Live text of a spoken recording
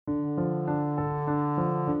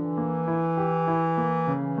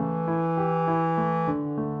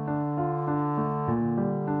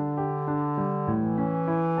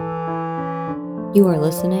You are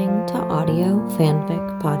listening to Audio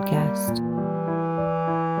Fanfic Podcast.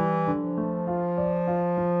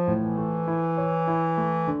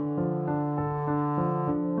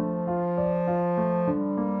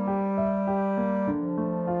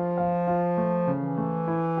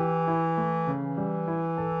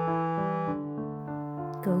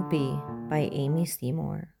 Go Be by Amy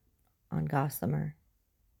Seymour on Gossamer.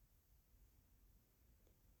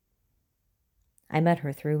 I met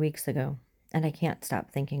her 3 weeks ago, and I can't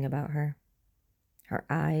stop thinking about her. Her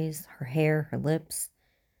eyes, her hair, her lips,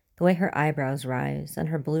 the way her eyebrows rise, and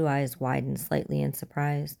her blue eyes widen slightly in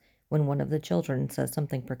surprise when one of the children says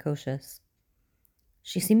something precocious.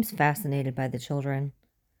 She seems fascinated by the children.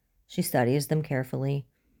 She studies them carefully,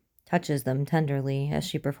 touches them tenderly as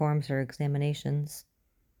she performs her examinations.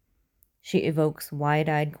 She evokes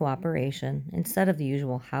wide-eyed cooperation instead of the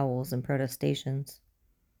usual howls and protestations.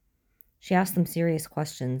 She asks them serious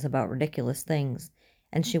questions about ridiculous things,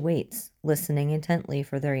 and she waits, listening intently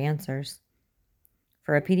for their answers.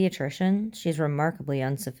 For a pediatrician, she's remarkably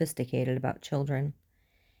unsophisticated about children,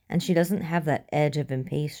 and she doesn't have that edge of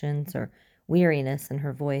impatience or weariness in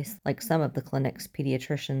her voice like some of the clinic's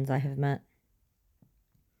pediatricians I have met.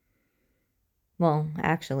 Well,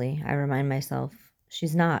 actually, I remind myself,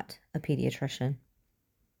 she's not a pediatrician.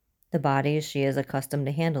 The bodies she is accustomed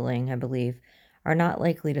to handling, I believe, are not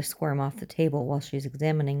likely to squirm off the table while she's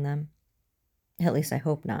examining them. At least I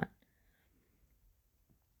hope not.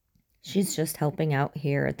 She's just helping out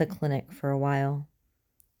here at the clinic for a while.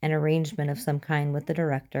 An arrangement of some kind with the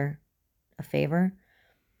director. A favor?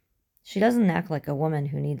 She doesn't act like a woman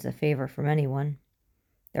who needs a favor from anyone.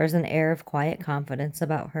 There's an air of quiet confidence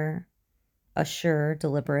about her, a sure,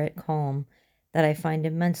 deliberate calm that I find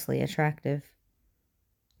immensely attractive.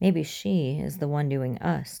 Maybe she is the one doing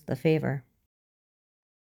us the favor.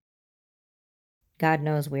 God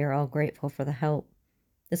knows we are all grateful for the help.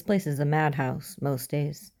 This place is a madhouse most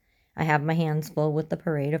days. I have my hands full with the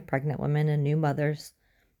parade of pregnant women and new mothers,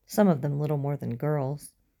 some of them little more than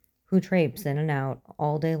girls, who traipse in and out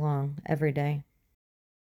all day long, every day.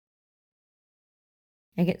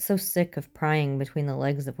 I get so sick of prying between the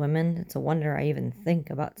legs of women, it's a wonder I even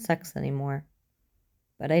think about sex anymore.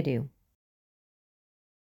 But I do.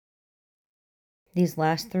 These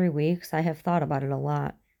last 3 weeks, I have thought about it a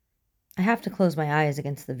lot. I have to close my eyes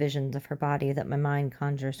against the visions of her body that my mind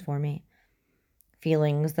conjures for me.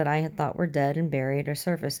 Feelings that I had thought were dead and buried are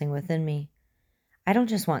surfacing within me. I don't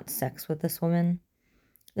just want sex with this woman.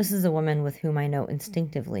 This is a woman with whom I know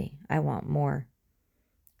instinctively I want more.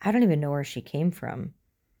 I don't even know where she came from.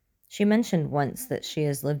 She mentioned once that she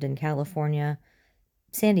has lived in California,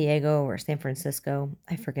 San Diego, or San Francisco,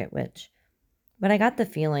 I forget which, but I got the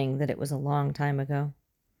feeling that it was a long time ago.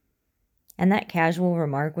 And that casual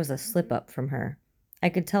remark was a slip-up from her. I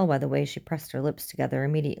could tell by the way she pressed her lips together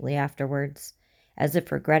immediately afterwards, as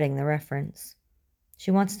if regretting the reference. She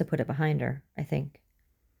wants to put it behind her, I think.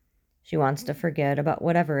 She wants to forget about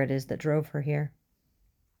whatever it is that drove her here.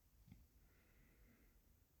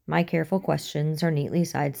 My careful questions are neatly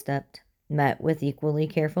sidestepped, met with equally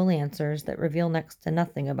careful answers that reveal next to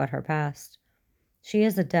nothing about her past. She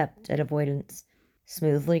is adept at avoidance,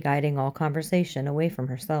 smoothly guiding all conversation away from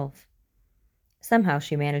herself. Somehow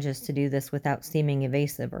she manages to do this without seeming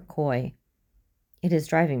evasive or coy. It is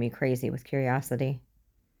driving me crazy with curiosity.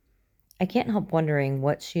 I can't help wondering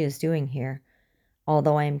what she is doing here,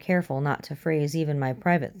 although I am careful not to phrase even my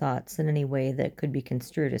private thoughts in any way that could be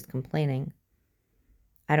construed as complaining.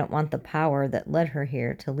 I don't want the power that led her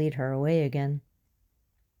here to lead her away again.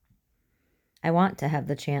 I want to have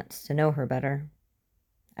the chance to know her better.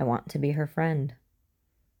 I want to be her friend.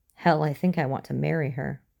 Hell, I think I want to marry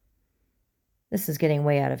her. This is getting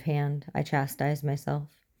way out of hand, I chastise myself.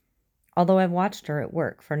 Although I've watched her at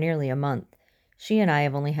work for nearly a month, she and I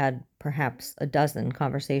have only had perhaps a dozen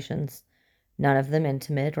conversations, none of them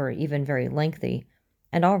intimate or even very lengthy,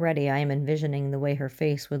 and already I am envisioning the way her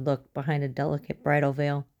face would look behind a delicate bridal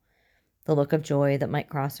veil, the look of joy that might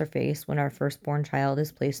cross her face when our firstborn child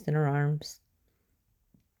is placed in her arms.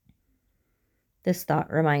 This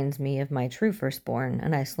thought reminds me of my true firstborn,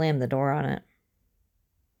 and I slam the door on it.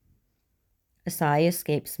 A sigh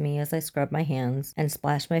escapes me as I scrub my hands and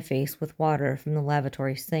splash my face with water from the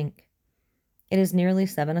lavatory sink. It is nearly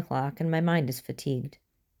 7 o'clock, and my mind is fatigued.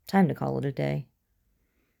 Time to call it a day.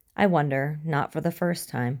 I wonder, not for the first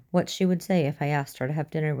time, what she would say if I asked her to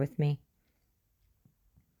have dinner with me.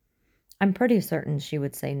 I'm pretty certain she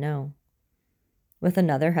would say no. With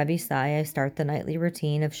another heavy sigh, I start the nightly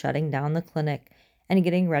routine of shutting down the clinic and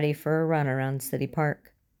getting ready for a run around City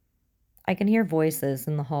Park. I can hear voices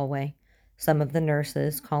in the hallway, some of the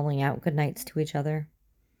nurses calling out goodnights to each other.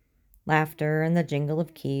 Laughter and the jingle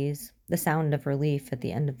of keys, the sound of relief at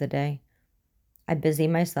the end of the day. I busy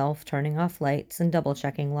myself turning off lights and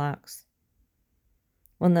double-checking locks.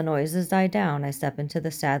 When the noises die down, I step into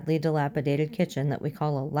the sadly dilapidated kitchen that we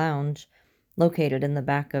call a lounge, located in the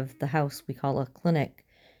back of the house we call a clinic,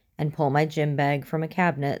 and pull my gym bag from a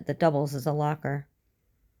cabinet that doubles as a locker.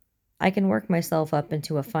 I can work myself up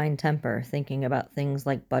into a fine temper thinking about things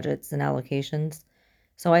like budgets and allocations,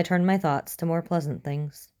 so I turn my thoughts to more pleasant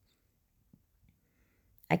things.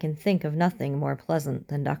 I can think of nothing more pleasant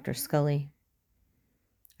than Dr. Scully.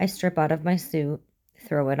 I strip out of my suit,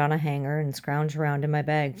 throw it on a hanger, and scrounge around in my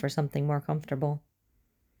bag for something more comfortable.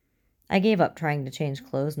 I gave up trying to change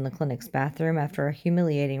clothes in the clinic's bathroom after a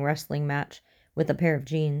humiliating wrestling match with a pair of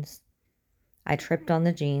jeans. I tripped on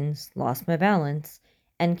the jeans, lost my balance,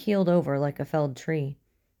 and keeled over like a felled tree,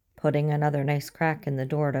 putting another nice crack in the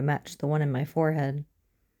door to match the one in my forehead.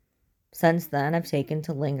 Since then, I've taken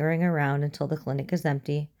to lingering around until the clinic is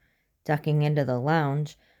empty, ducking into the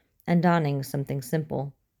lounge, and donning something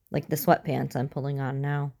simple, like the sweatpants I'm pulling on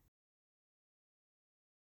now.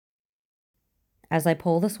 As I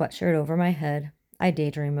pull the sweatshirt over my head, I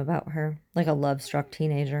daydream about her, like a love-struck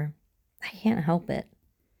teenager. I can't help it.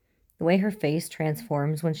 The way her face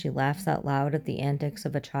transforms when she laughs out loud at the antics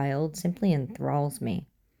of a child simply enthralls me.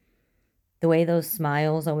 The way those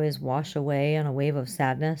smiles always wash away on a wave of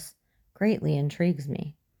sadness greatly intrigues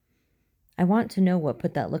me. I want to know what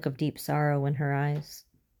put that look of deep sorrow in her eyes.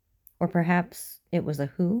 Or perhaps it was a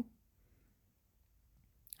who?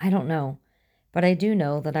 I don't know, but I do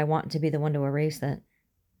know that I want to be the one to erase it.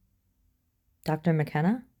 Dr.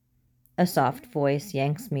 McKenna? A soft voice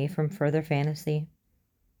yanks me from further fantasy.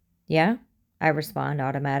 Yeah? I respond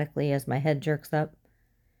automatically as my head jerks up.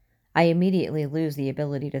 I immediately lose the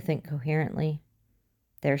ability to think coherently.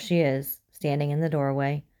 There she is, standing in the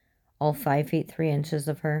doorway, all 5 feet 3 inches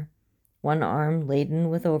of her, one arm laden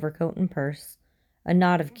with overcoat and purse, a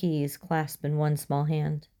knot of keys clasped in one small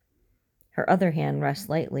hand. Her other hand rests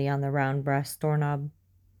lightly on the round brass doorknob.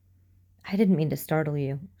 I didn't mean to startle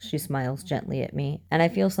you, she smiles gently at me, and I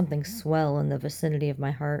feel something swell in the vicinity of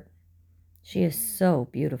my heart. She is so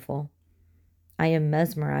beautiful. I am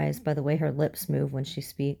mesmerized by the way her lips move when she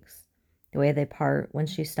speaks, the way they part when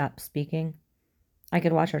she stops speaking. I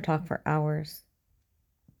could watch her talk for hours.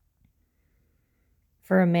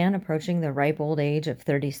 For a man approaching the ripe old age of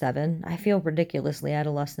 37, I feel ridiculously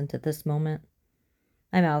adolescent at this moment.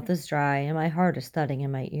 My mouth is dry and my heart is thudding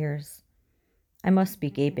in my ears. I must be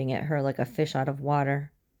gaping at her like a fish out of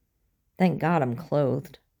water. Thank God I'm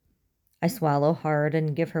clothed. I swallow hard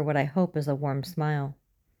and give her what I hope is a warm smile.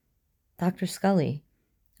 Dr. Scully,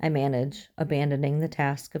 I manage, abandoning the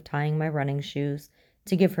task of tying my running shoes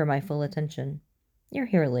to give her my full attention. You're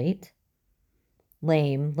here late.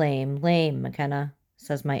 Lame, lame, lame, McKenna,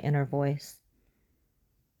 says my inner voice.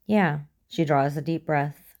 Yeah, she draws a deep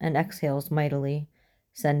breath and exhales mightily,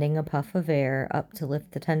 sending a puff of air up to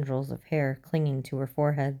lift the tendrils of hair clinging to her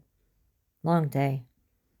forehead. Long day.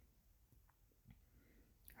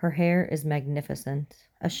 Her hair is magnificent,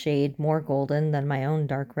 a shade more golden than my own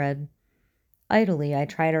dark red. Idly, I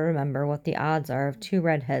try to remember what the odds are of 2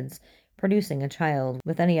 redheads producing a child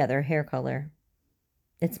with any other hair color.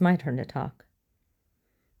 It's my turn to talk.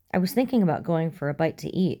 I was thinking about going for a bite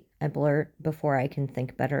to eat, I blurt before I can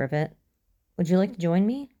think better of it. Would you like to join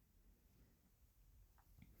me?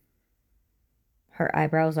 Her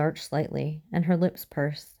eyebrows arch slightly, and her lips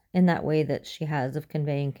purse, in that way that she has of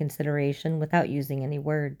conveying consideration without using any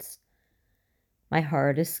words. My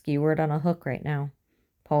heart is skewered on a hook right now,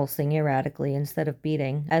 pulsing erratically instead of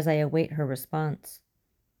beating as I await her response.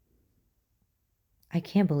 I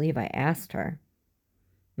can't believe I asked her.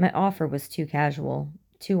 My offer was too casual,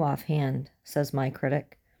 too offhand, says my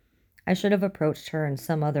critic. I should have approached her in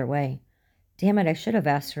some other way. Damn it, I should have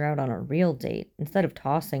asked her out on a real date instead of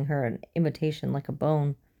tossing her an invitation like a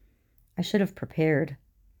bone. I should have prepared.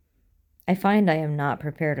 I find I am not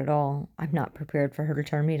prepared at all. I'm not prepared for her to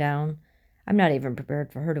turn me down. I'm not even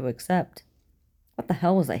prepared for her to accept. What the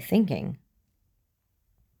hell was I thinking?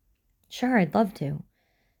 Sure, I'd love to,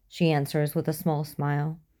 she answers with a small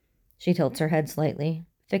smile. She tilts her head slightly,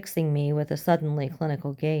 fixing me with a suddenly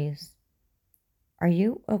clinical gaze. Are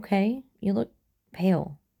you okay? You look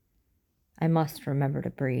pale. I must remember to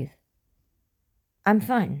breathe. I'm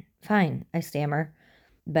fine, fine, I stammer,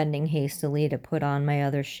 bending hastily to put on my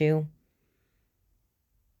other shoe.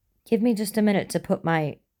 Give me just a minute to put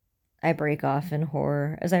my... I break off in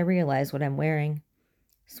horror as I realize what I'm wearing.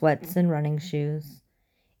 Sweats and running shoes.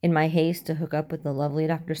 In my haste to hook up with the lovely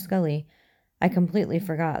Dr. Scully, I completely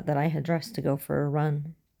forgot that I had dressed to go for a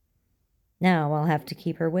run. Now I'll have to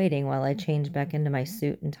keep her waiting while I change back into my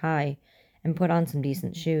suit and tie and put on some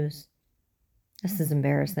decent shoes. This is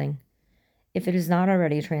embarrassing. If it is not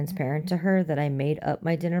already transparent to her that I made up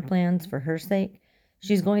my dinner plans for her sake,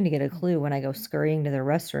 she's going to get a clue when I go scurrying to the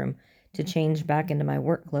restroom to change back into my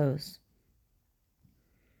work clothes.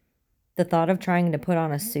 The thought of trying to put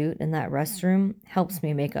on a suit in that restroom helps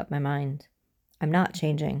me make up my mind. I'm not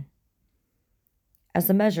changing. As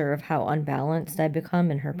a measure of how unbalanced I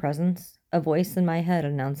become in her presence, a voice in my head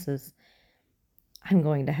announces, I'm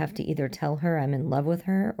going to have to either tell her I'm in love with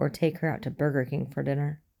her or take her out to Burger King for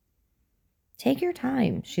dinner. Take your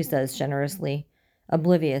time, she says generously,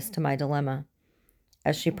 oblivious to my dilemma,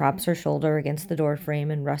 as she props her shoulder against the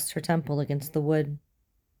doorframe and rests her temple against the wood.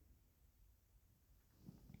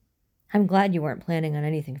 I'm glad you weren't planning on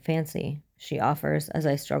anything fancy, she offers as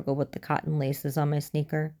I struggle with the cotton laces on my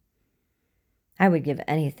sneaker. I would give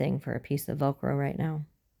anything for a piece of Velcro right now.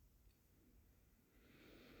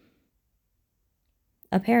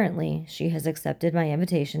 Apparently, she has accepted my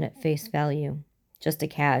invitation at face value, just a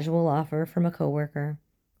casual offer from a coworker.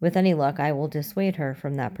 With any luck, I will dissuade her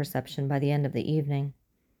from that perception by the end of the evening.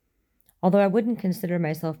 Although I wouldn't consider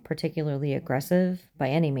myself particularly aggressive by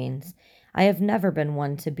any means, I have never been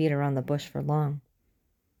one to beat around the bush for long.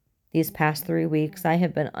 These past 3 weeks, I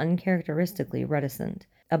have been uncharacteristically reticent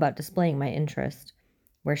about displaying my interest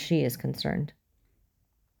where she is concerned.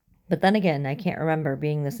 But then again, I can't remember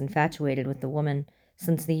being this infatuated with the woman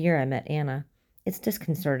since the year I met Anna. It's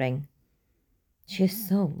disconcerting. She is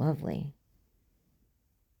so lovely.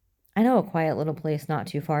 I know a quiet little place not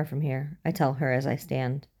too far from here, I tell her as I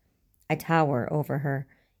stand. I tower over her,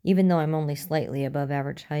 even though I'm only slightly above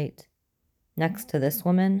average height. Next to this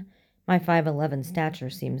woman, my 5'11" stature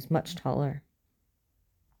seems much taller.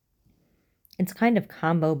 It's kind of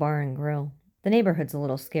combo bar and grill. The neighborhood's a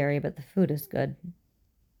little scary, but the food is good.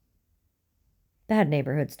 Bad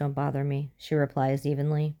neighborhoods don't bother me, she replies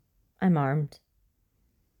evenly. I'm armed.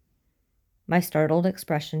 My startled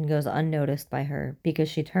expression goes unnoticed by her because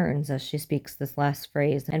she turns as she speaks this last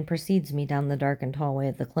phrase and precedes me down the darkened hallway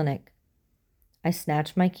of the clinic. I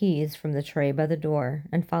snatch my keys from the tray by the door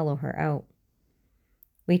and follow her out.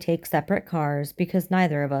 We take separate cars because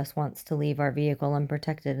neither of us wants to leave our vehicle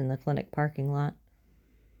unprotected in the clinic parking lot.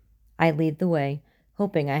 I lead the way,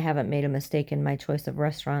 hoping I haven't made a mistake in my choice of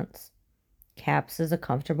restaurants. Caps is a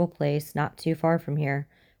comfortable place not too far from here,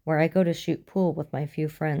 where I go to shoot pool with my few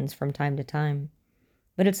friends from time to time.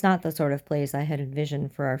 But it's not the sort of place I had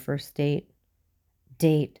envisioned for our first date.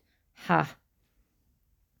 Date. Ha!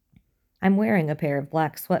 I'm wearing a pair of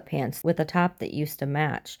black sweatpants with a top that used to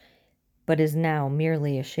match, but is now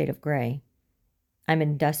merely a shade of gray. I'm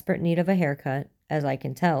in desperate need of a haircut, as I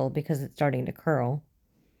can tell because it's starting to curl.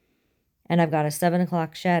 And I've got a 7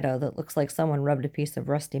 o'clock shadow that looks like someone rubbed a piece of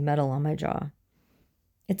rusty metal on my jaw.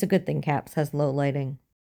 It's a good thing Caps has low lighting.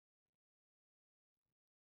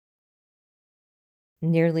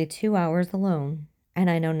 Nearly 2 hours alone, and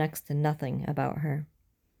I know next to nothing about her.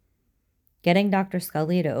 Getting Dr.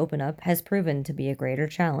 Scully to open up has proven to be a greater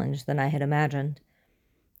challenge than I had imagined.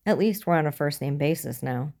 At least we're on a first-name basis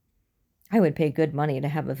now. I would pay good money to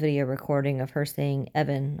have a video recording of her saying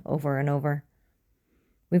Evan over and over.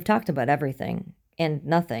 We've talked about everything, and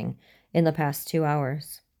nothing, in the past 2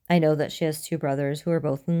 hours. I know that she has 2 brothers who are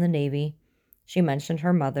both in the Navy. She mentioned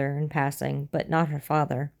her mother in passing, but not her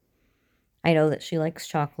father. I know that she likes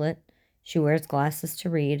chocolate, she wears glasses to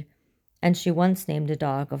read, and she once named a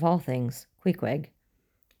dog, of all things, Queequeg.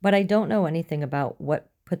 But I don't know anything about what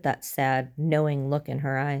put that sad, knowing look in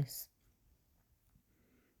her eyes.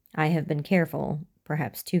 I have been careful,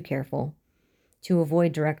 perhaps too careful, to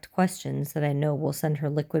avoid direct questions that I know will send her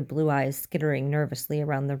liquid blue eyes skittering nervously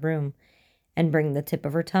around the room and bring the tip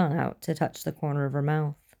of her tongue out to touch the corner of her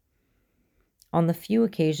mouth. On the few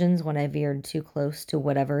occasions when I veered too close to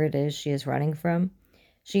whatever it is she is running from,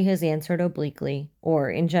 she has answered obliquely, or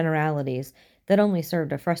in generalities that only serve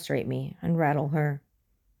to frustrate me and rattle her.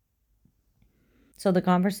 So the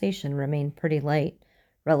conversation remained pretty light,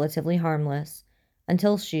 relatively harmless,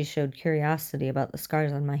 until she showed curiosity about the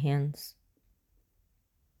scars on my hands.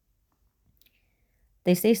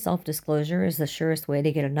 They say self-disclosure is the surest way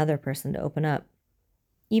to get another person to open up.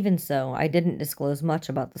 Even so, I didn't disclose much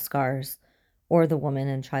about the scars, or the woman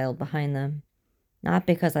and child behind them. Not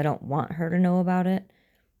because I don't want her to know about it,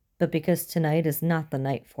 but because tonight is not the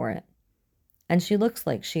night for it. And she looks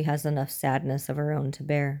like she has enough sadness of her own to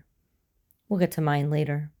bear. We'll get to mine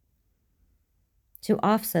later. To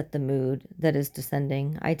offset the mood that is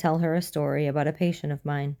descending, I tell her a story about a patient of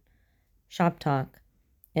mine. Shop talk.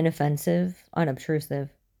 Inoffensive, unobtrusive.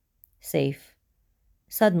 Safe.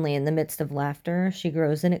 Suddenly, in the midst of laughter, she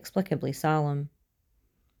grows inexplicably solemn.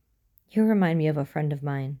 You remind me of a friend of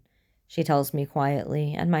mine, she tells me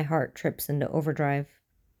quietly, and my heart trips into overdrive.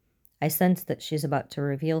 I sense that she's about to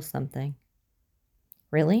reveal something.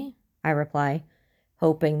 Really? I reply,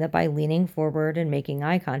 hoping that by leaning forward and making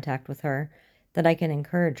eye contact with her, that I can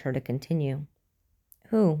encourage her to continue.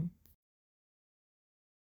 Who?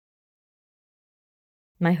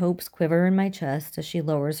 My hopes quiver in my chest as she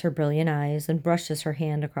lowers her brilliant eyes and brushes her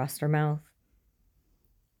hand across her mouth.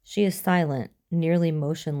 She is silent, nearly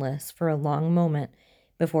motionless, for a long moment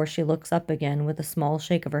before she looks up again with a small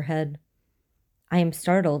shake of her head. I am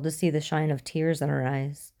startled to see the shine of tears in her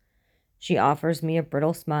eyes. She offers me a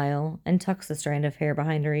brittle smile and tucks a strand of hair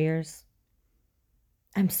behind her ears.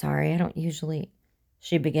 I'm sorry, I don't usually,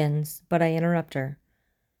 she begins, but I interrupt her.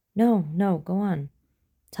 No, no, go on.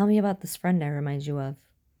 Tell me about this friend I remind you of.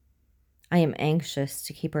 I am anxious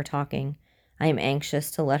to keep her talking. I am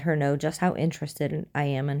anxious to let her know just how interested I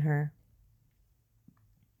am in her.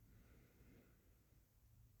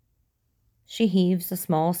 She heaves a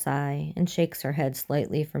small sigh and shakes her head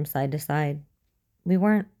slightly from side to side. We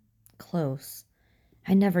weren't close.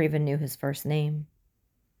 I never even knew his first name.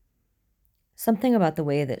 Something about the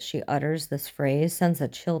way that she utters this phrase sends a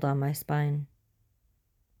chill down my spine.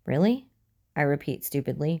 Really? I repeat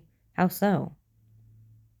stupidly. How so?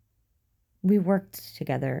 We worked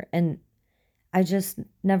together, and I just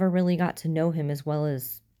never really got to know him as well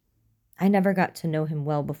as I never got to know him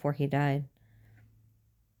well before he died.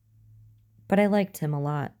 But I liked him a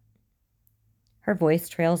lot. Her voice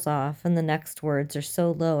trails off, and the next words are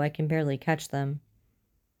so low I can barely catch them.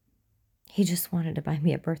 He just wanted to buy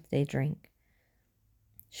me a birthday drink.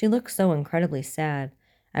 She looks so incredibly sad.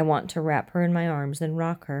 I want to wrap her in my arms and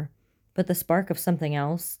rock her, but the spark of something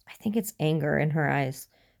else, I think it's anger in her eyes,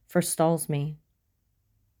 forestalls me.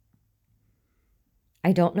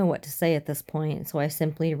 I don't know what to say at this point, so I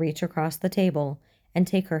simply reach across the table and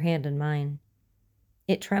take her hand in mine.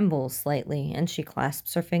 It trembles slightly, and she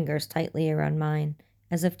clasps her fingers tightly around mine,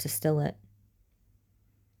 as if to still it.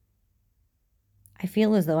 I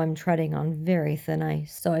feel as though I'm treading on very thin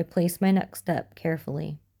ice, so I place my next step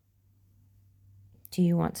carefully. Do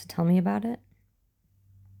you want to tell me about it?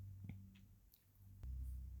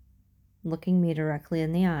 Looking me directly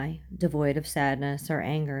in the eye, devoid of sadness or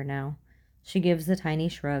anger now, she gives a tiny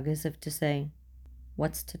shrug as if to say,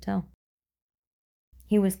 What's to tell?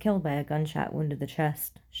 He was killed by a gunshot wound to the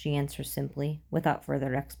chest, she answers simply, without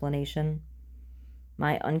further explanation.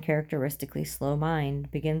 My uncharacteristically slow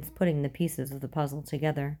mind begins putting the pieces of the puzzle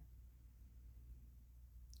together.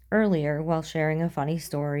 Earlier, while sharing a funny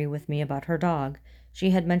story with me about her dog, she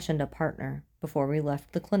had mentioned a partner. Before we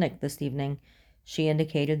left the clinic this evening, she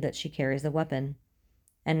indicated that she carries a weapon.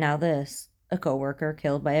 And now this, a coworker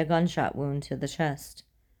killed by a gunshot wound to the chest.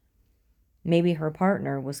 Maybe her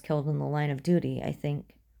partner was killed in the line of duty, I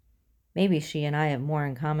think. Maybe she and I have more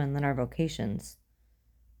in common than our vocations.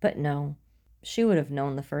 But no, she would have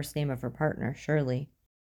known the first name of her partner, surely.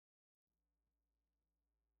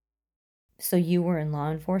 So you were in law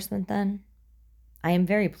enforcement then? I am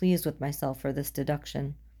very pleased with myself for this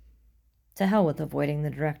deduction. To hell with avoiding the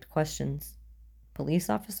direct questions. Police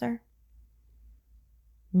officer?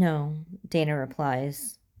 No, Dana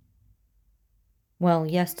replies. Well,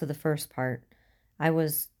 yes to the first part. I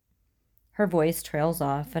was. Her voice trails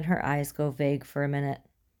off and her eyes go vague for a minute.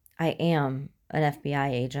 I am an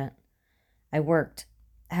FBI agent.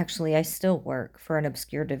 Actually, I still work for an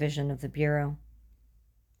obscure division of the Bureau.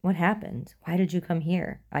 What happened? Why did you come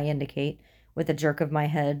here? I indicate, with a jerk of my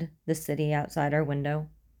head, the city outside our window.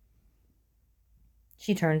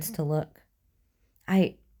 She turns to look.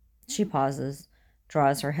 She pauses,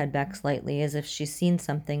 draws her head back slightly as if she's seen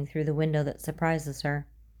something through the window that surprises her.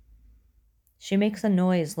 She makes a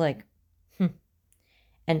noise like,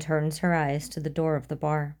 and turns her eyes to the door of the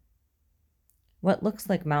bar. What looks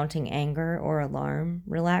like mounting anger or alarm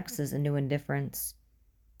relaxes into indifference.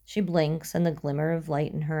 She blinks, and the glimmer of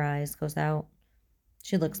light in her eyes goes out.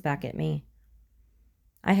 She looks back at me.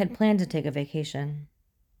 I had planned to take a vacation.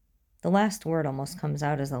 The last word almost comes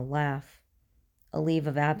out as a laugh. A leave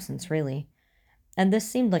of absence, really. And this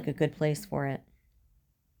seemed like a good place for it.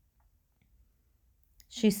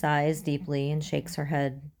 She sighs deeply and shakes her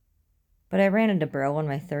head. But I ran into Bro on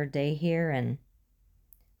my third day here, and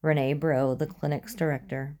Renee Bro, the clinic's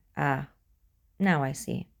director. Ah, now I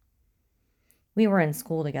see. We were in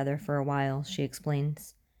school together for a while, she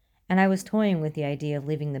explains, and I was toying with the idea of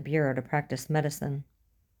leaving the Bureau to practice medicine.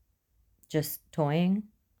 Just toying?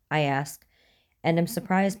 I ask, and am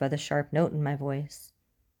surprised by the sharp note in my voice.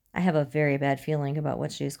 I have a very bad feeling about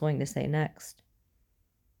what she is going to say next.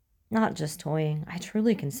 Not just toying, I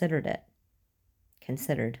truly considered it.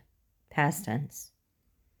 Considered. Past tense.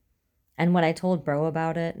 And when I told Bro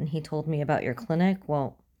about it and he told me about your clinic,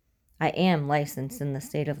 well, I am licensed in the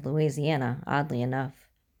state of Louisiana, oddly enough.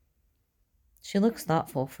 She looks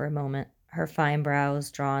thoughtful for a moment, her fine brows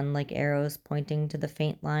drawn like arrows pointing to the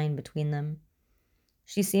faint line between them.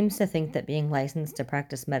 She seems to think that being licensed to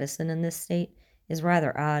practice medicine in this state is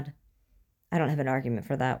rather odd. I don't have an argument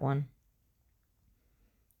for that one.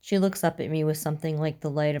 She looks up at me with something like the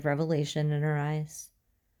light of revelation in her eyes.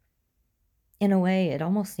 In a way, it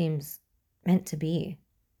almost seems meant to be.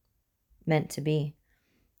 Meant to be.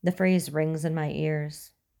 The phrase rings in my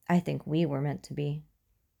ears. I think we were meant to be,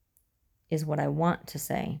 is what I want to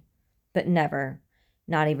say. But never,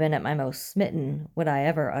 not even at my most smitten, would I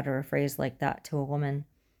ever utter a phrase like that to a woman.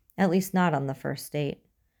 At least not on the first date.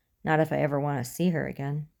 Not if I ever want to see her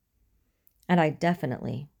again. And I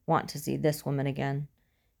definitely want to see this woman again.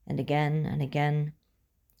 And again and again.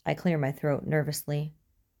 I clear my throat nervously.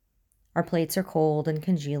 Our plates are cold and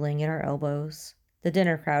congealing at our elbows. The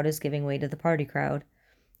dinner crowd is giving way to the party crowd.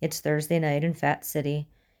 It's Thursday night in Fat City,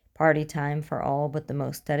 party time for all but the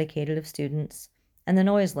most dedicated of students, and the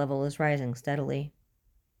noise level is rising steadily.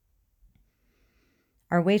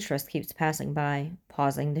 Our waitress keeps passing by,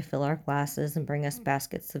 pausing to fill our glasses and bring us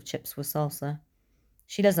baskets of chips with salsa.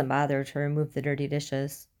 She doesn't bother to remove the dirty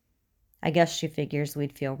dishes. I guess she figures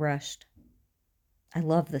we'd feel rushed. I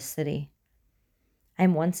love this city.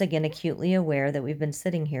 I'm once again acutely aware that we've been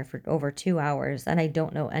sitting here for over 2 hours, and I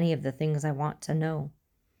don't know any of the things I want to know.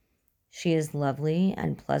 She is lovely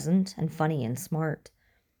and pleasant and funny and smart,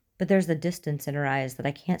 but there's a distance in her eyes that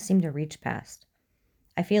I can't seem to reach past.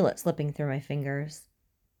 I feel it slipping through my fingers.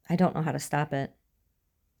 I don't know how to stop it.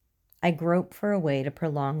 I grope for a way to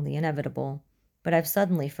prolong the inevitable, but I've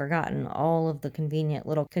suddenly forgotten all of the convenient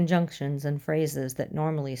little conjunctions and phrases that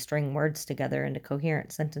normally string words together into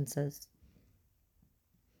coherent sentences.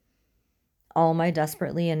 All my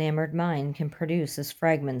desperately enamored mind can produce is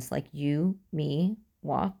fragments like you, me,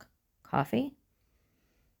 walk, coffee.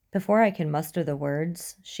 Before I can muster the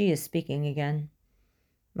words, she is speaking again.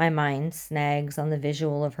 My mind snags on the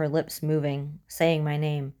visual of her lips moving, saying my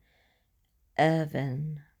name.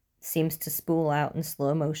 Evan seems to spool out in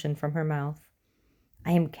slow motion from her mouth.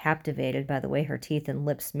 I am captivated by the way her teeth and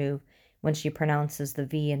lips move when she pronounces the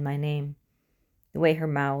V in my name, the way her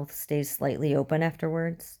mouth stays slightly open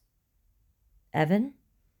afterwards. Evan?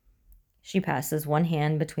 She passes one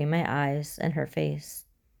hand between my eyes and her face.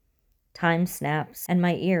 Time snaps, and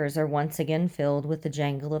my ears are once again filled with the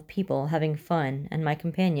jangle of people having fun and my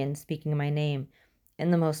companion speaking my name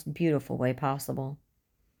in the most beautiful way possible.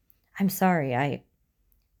 I'm sorry,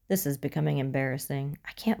 This is becoming embarrassing.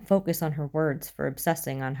 I can't focus on her words for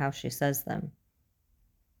obsessing on how she says them.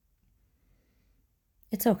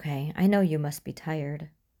 It's okay. I know you must be tired.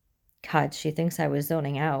 God, she thinks I was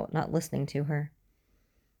zoning out, not listening to her.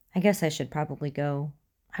 I guess I should probably go.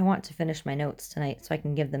 I want to finish my notes tonight so I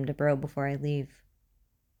can give them to Bro before I leave.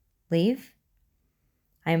 Leave?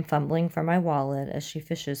 I am fumbling for my wallet as she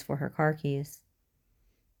fishes for her car keys.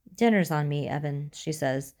 Dinner's on me, Evan, she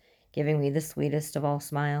says, giving me the sweetest of all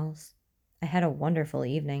smiles. I had a wonderful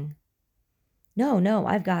evening. No,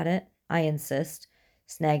 I've got it, I insist,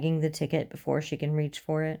 snagging the ticket before she can reach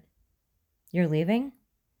for it. You're leaving?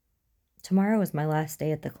 Tomorrow is my last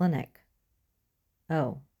day at the clinic.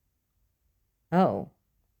 Oh. Oh.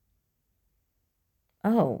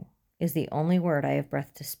 Oh is the only word I have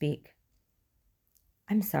breath to speak.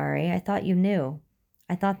 I'm sorry, I thought you knew.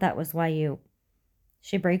 I thought that was why you...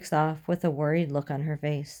 She breaks off with a worried look on her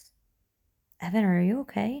face. Evan, are you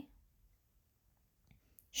okay?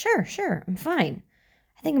 Sure, I'm fine.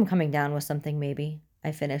 I think I'm coming down with something, maybe,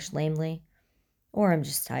 I finish lamely. Or I'm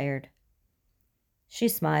just tired. She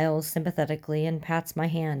smiles sympathetically and pats my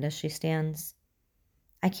hand as she stands.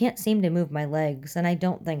 I can't seem to move my legs, and I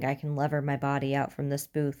don't think I can lever my body out from this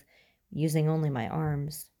booth using only my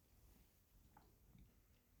arms.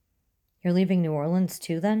 You're leaving New Orleans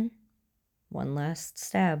too, then? One last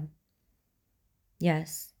stab.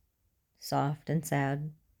 Yes, soft and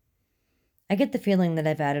sad. I get the feeling that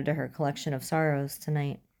I've added to her collection of sorrows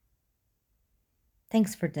tonight.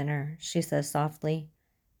 Thanks for dinner, she says softly,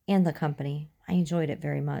 and the company. I enjoyed it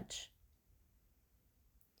very much.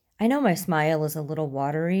 I know my smile is a little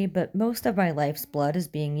watery, but most of my life's blood is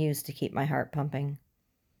being used to keep my heart pumping.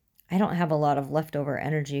 I don't have a lot of leftover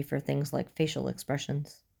energy for things like facial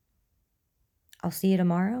expressions. I'll see you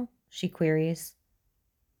tomorrow? She queries.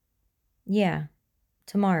 Yeah,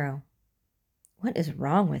 tomorrow. What is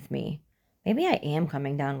wrong with me? Maybe I am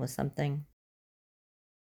coming down with something.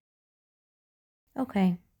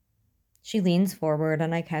 Okay. She leans forward,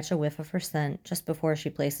 and I catch a whiff of her scent just before she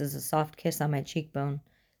places a soft kiss on my cheekbone,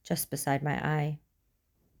 just beside my eye.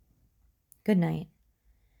 Good night.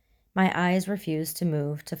 My eyes refuse to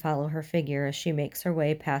move to follow her figure as she makes her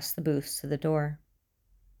way past the booths to the door.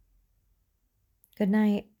 Good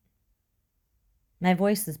night. My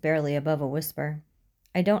voice is barely above a whisper.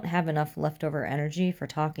 I don't have enough leftover energy for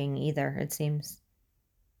talking either, it seems.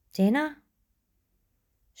 Dana?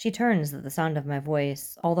 She turns at the sound of my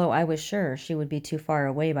voice, although I was sure she would be too far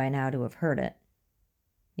away by now to have heard it.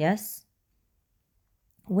 Yes?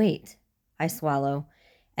 Wait, I swallow,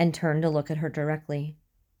 and turn to look at her directly.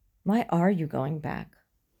 Why are you going back?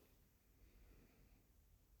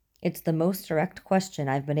 It's the most direct question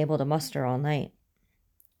I've been able to muster all night.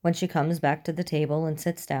 When she comes back to the table and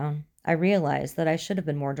sits down, I realize that I should have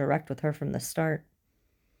been more direct with her from the start.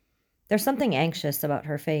 There's something anxious about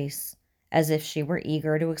her face, as if she were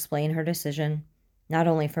eager to explain her decision, not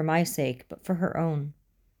only for my sake, but for her own.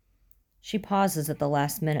 She pauses at the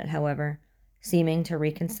last minute, however, seeming to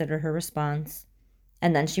reconsider her response,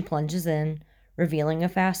 and then she plunges in, revealing a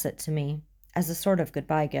facet to me as a sort of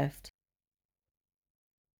goodbye gift.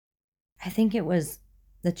 I think it was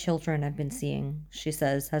the children I've been seeing, she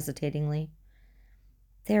says hesitatingly.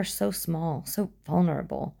 They are so small, so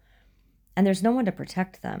vulnerable, and there's no one to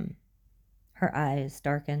protect them. Her eyes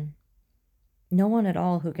darken. No one at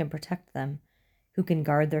all who can protect them, who can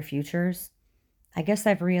guard their futures. I guess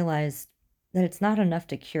I've realized that it's not enough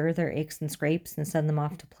to cure their aches and scrapes and send them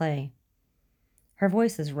off to play. Her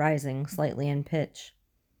voice is rising slightly in pitch.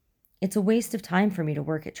 It's a waste of time for me to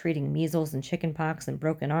work at treating measles and chickenpox and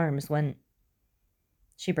broken arms when...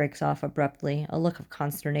 She breaks off abruptly, a look of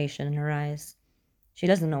consternation in her eyes. She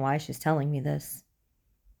doesn't know why she's telling me this.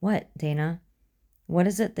 What, Dana? What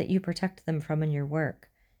is it that you protect them from in your work,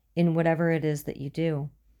 in whatever it is that you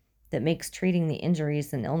do, that makes treating the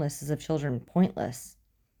injuries and illnesses of children pointless?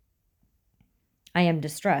 I am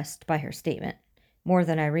distressed by her statement, more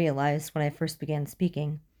than I realized when I first began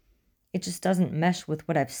speaking. It just doesn't mesh with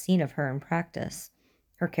what I've seen of her in practice.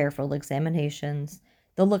 Her careful examinations,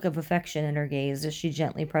 the look of affection in her gaze as she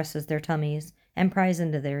gently presses their tummies and pries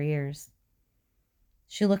into their ears.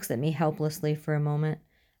 She looks at me helplessly for a moment,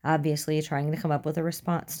 obviously trying to come up with a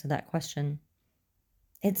response to that question.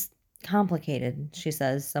 It's complicated, she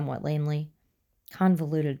says somewhat lamely.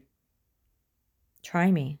 Convoluted.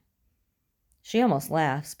 Try me. She almost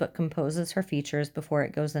laughs, but composes her features before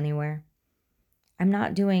it goes anywhere. I'm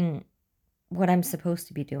not doing what I'm supposed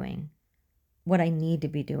to be doing, what I need to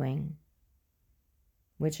be doing.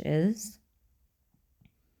 Which is?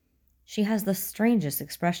 She has the strangest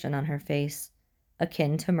expression on her face,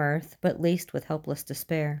 akin to mirth, but laced with helpless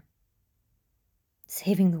despair.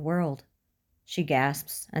 Saving the world, she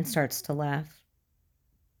gasps and starts to laugh.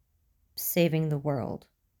 Saving the world,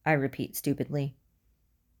 I repeat stupidly.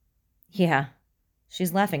 Yeah,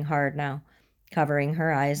 she's laughing hard now, covering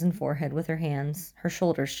her eyes and forehead with her hands, her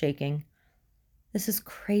shoulders shaking. This is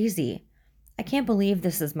crazy. I can't believe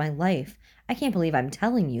this is my life. I can't believe I'm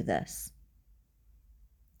telling you this.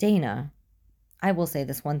 Dana, I will say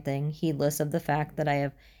this one thing, heedless of the fact that I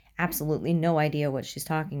have absolutely no idea what she's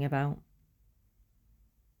talking about.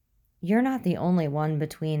 You're not the only one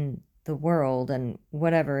between the world and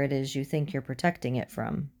whatever it is you think you're protecting it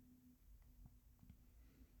from.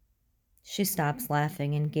 She stops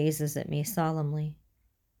laughing and gazes at me solemnly.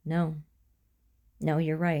 No,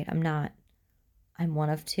 you're right, I'm not. I'm one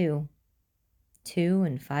of two. 2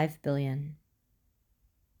 in 5 billion.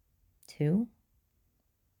 2?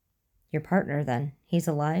 Your partner, then. He's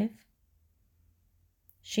alive?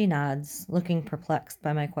 She nods, looking perplexed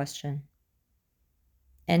by my question.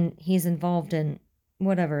 And he's involved in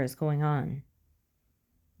whatever is going on.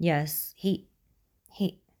 Yes, he's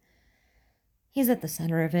at the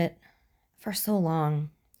center of it. For so long,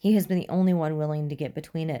 he has been the only one willing to get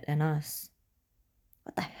between it and us.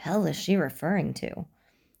 What the hell is she referring to?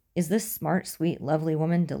 Is this smart, sweet, lovely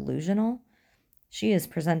woman delusional? She is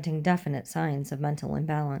presenting definite signs of mental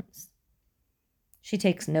imbalance. She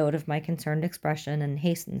takes note of my concerned expression and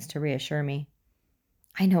hastens to reassure me.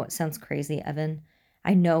 I know it sounds crazy, Evan.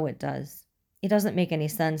 I know it does. It doesn't make any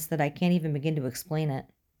sense that I can't even begin to explain it.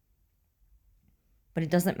 But it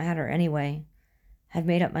doesn't matter anyway. I've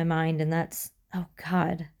made up my mind, and that's... Oh,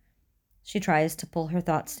 God. She tries to pull her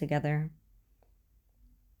thoughts together.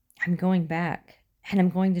 I'm going back, and I'm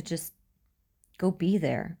going to just go be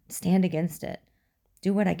there, stand against it,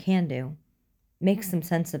 do what I can do, make some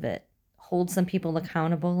sense of it, hold some people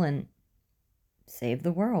accountable, and save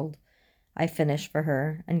the world. I finish for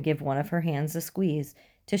her and give one of her hands a squeeze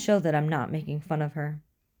to show that I'm not making fun of her.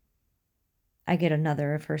 I get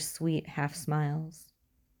another of her sweet half smiles.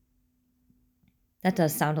 That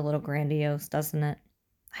does sound a little grandiose, doesn't it?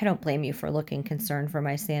 I don't blame you for looking concerned for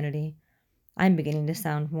my sanity. I'm beginning to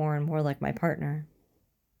sound more and more like my partner.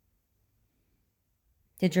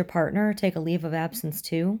 Did your partner take a leave of absence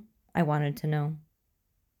too? I wanted to know.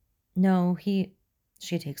 No, she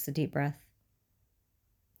takes a deep breath.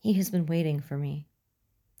 He has been waiting for me.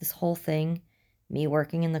 This whole thing, me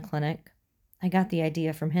working in the clinic, I got the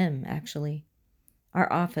idea from him, actually.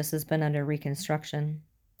 Our office has been under reconstruction.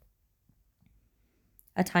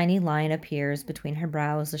 A tiny line appears between her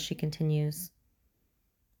brows as she continues.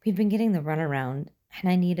 We've been getting the runaround, and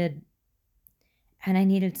I needed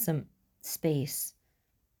some space.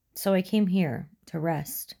 So I came here to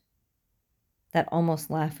rest. That almost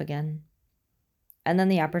laugh again. And then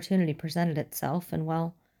the opportunity presented itself, and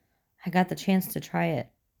well, I got the chance to try it,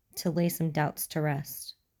 to lay some doubts to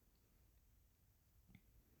rest.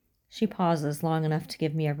 She pauses long enough to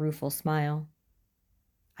give me a rueful smile.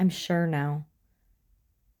 I'm sure now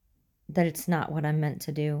that it's not what I'm meant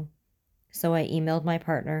to do, so I emailed my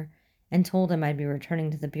partner and told him I'd be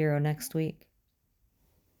returning to the bureau next week.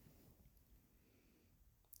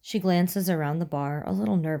 She glances around the bar a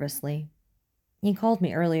little nervously. He called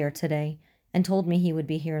me earlier today and told me he would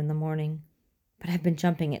be here in the morning, but I've been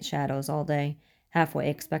jumping at shadows all day, halfway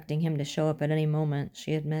expecting him to show up at any moment,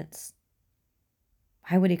 she admits.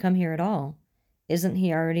 Why would he come here at all? Isn't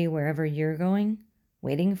he already wherever you're going,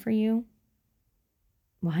 waiting for you?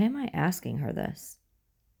 Why am I asking her this?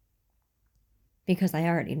 Because I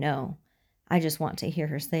already know. I just want to hear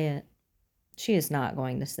her say it. She is not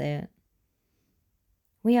going to say it.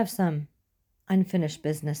 We have some unfinished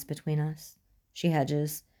business between us. She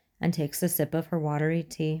hedges and takes a sip of her watery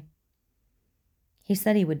tea. He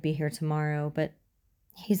said he would be here tomorrow, but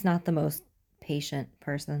he's not the most patient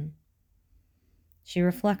person. She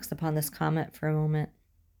reflects upon this comment for a moment.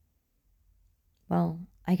 Well,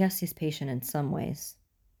 I guess he's patient in some ways.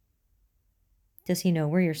 Does he know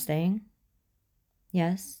where you're staying?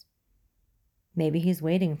 Yes. Maybe he's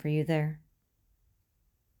waiting for you there.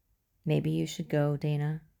 Maybe you should go,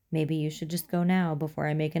 Dana. Maybe you should just go now before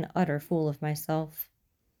I make an utter fool of myself.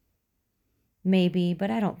 Maybe,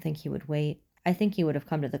 but I don't think he would wait. I think he would have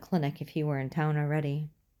come to the clinic if he were in town already.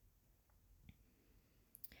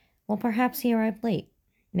 Well, perhaps he arrived late.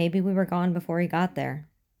 Maybe we were gone before he got there.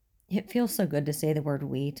 It feels so good to say the word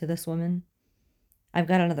we to this woman. I've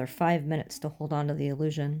got another 5 minutes to hold on to the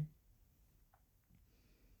illusion.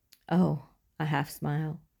 Oh, a half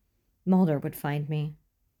smile. Mulder would find me.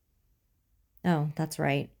 Oh, that's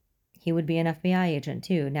right. He would be an FBI agent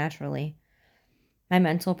too, naturally. My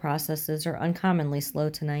mental processes are uncommonly slow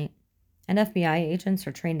tonight, and FBI agents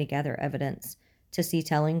are trained to gather evidence, to see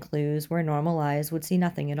telling clues where normal eyes would see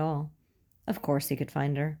nothing at all. Of course he could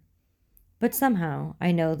find her. But somehow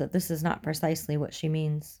I know that this is not precisely what she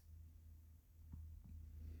means.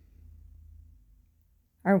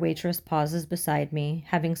 Our waitress pauses beside me,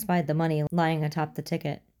 having spied the money lying atop the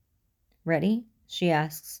ticket. Ready? She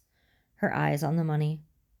asks, her eyes on the money.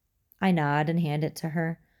 I nod and hand it to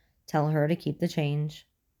her, tell her to keep the change.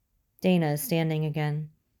 Dana is standing again,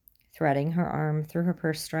 threading her arm through her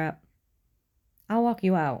purse strap. I'll walk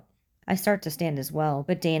you out. I start to stand as well,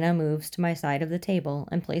 but Dana moves to my side of the table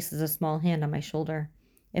and places a small hand on my shoulder,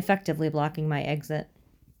 effectively blocking my exit.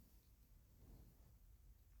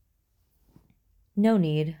 No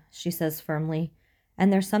need, she says firmly,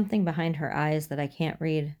 and there's something behind her eyes that I can't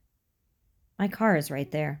read. My car is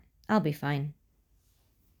right there. I'll be fine.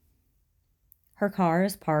 Her car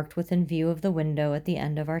is parked within view of the window at the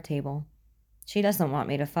end of our table. She doesn't want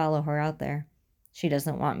me to follow her out there. She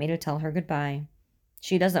doesn't want me to tell her goodbye.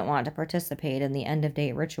 She doesn't want to participate in the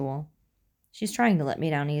end-of-date ritual. She's trying to let me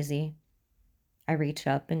down easy. I reach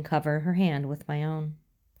up and cover her hand with my own.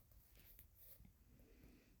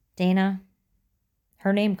 Dana.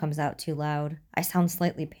 Her name comes out too loud. I sound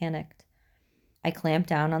slightly panicked. I clamp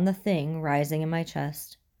down on the thing rising in my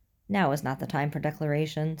chest. Now is not the time for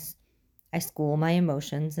declarations. I school my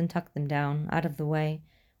emotions and tuck them down, out of the way,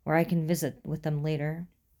 where I can visit with them later.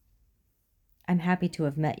 I'm happy to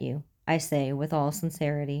have met you, I say with all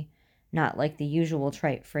sincerity, not like the usual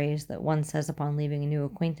trite phrase that one says upon leaving a new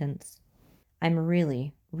acquaintance. I'm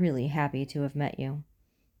really, really happy to have met you.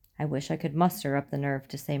 I wish I could muster up the nerve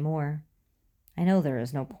to say more. I know there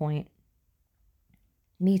is no point.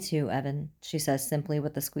 Me too, Evan, she says simply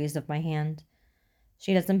with a squeeze of my hand.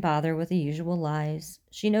 She doesn't bother with the usual lies.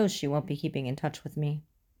 She knows she won't be keeping in touch with me.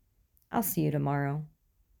 I'll see you tomorrow.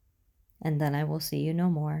 And then I will see you no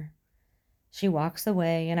more. She walks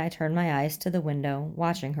away, and I turn my eyes to the window,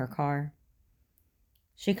 watching her car.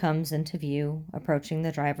 She comes into view, approaching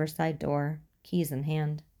the driver's side door, keys in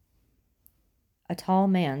hand. A tall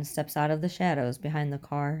man steps out of the shadows behind the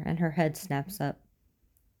car, and her head snaps up.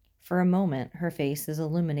 For a moment, her face is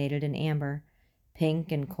illuminated in amber,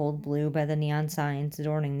 pink and cold blue by the neon signs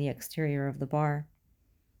adorning the exterior of the bar.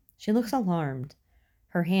 She looks alarmed,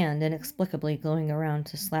 her hand inexplicably going around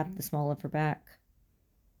to slap the small of her back.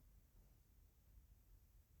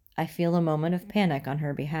 I feel a moment of panic on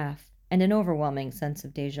her behalf and an overwhelming sense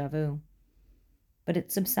of déjà vu. But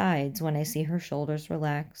it subsides when I see her shoulders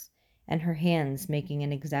relax and her hands making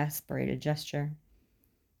an exasperated gesture.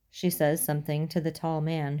 She says something to the tall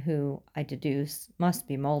man who, I deduce, must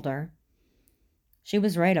be Mulder. She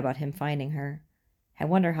was right about him finding her. I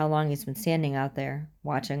wonder how long he's been standing out there,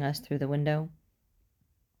 watching us through the window.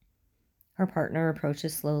 Her partner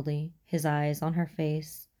approaches slowly, his eyes on her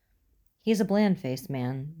face. He's a bland-faced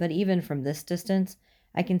man, but even from this distance,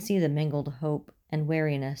 I can see the mingled hope and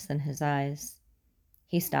wariness in his eyes.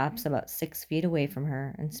 He stops about 6 feet away from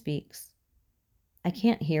her and speaks. I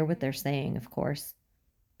can't hear what they're saying, of course,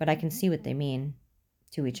 but I can see what they mean,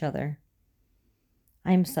 to each other.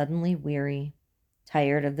 I am suddenly weary,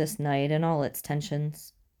 tired of this night and all its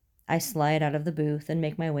tensions. I slide out of the booth and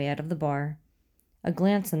make my way out of the bar. A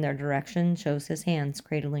glance in their direction shows his hands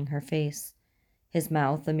cradling her face, his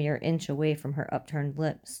mouth a mere inch away from her upturned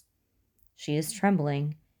lips. She is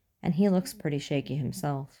trembling, and he looks pretty shaky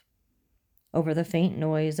himself. Over the faint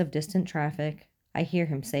noise of distant traffic, I hear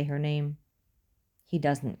him say her name. He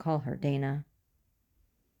doesn't call her Dana.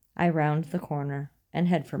 I round the corner and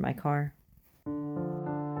head for my car.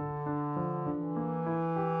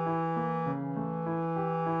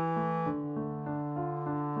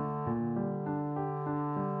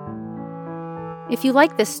 If you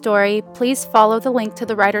like this story, please follow the link to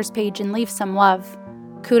the writer's page and leave some love.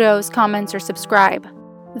 Kudos, comments, or subscribe.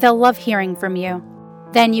 They'll love hearing from you.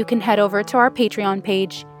 Then you can head over to our Patreon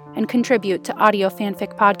page and contribute to Audio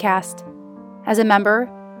Fanfic Podcast. As a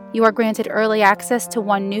member, you are granted early access to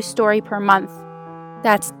one new story per month.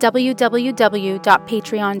 That's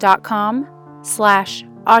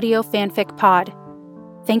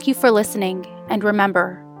www.patreon.com/audiofanficpod. Thank you for listening, and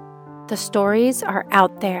remember, the stories are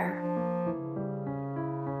out there.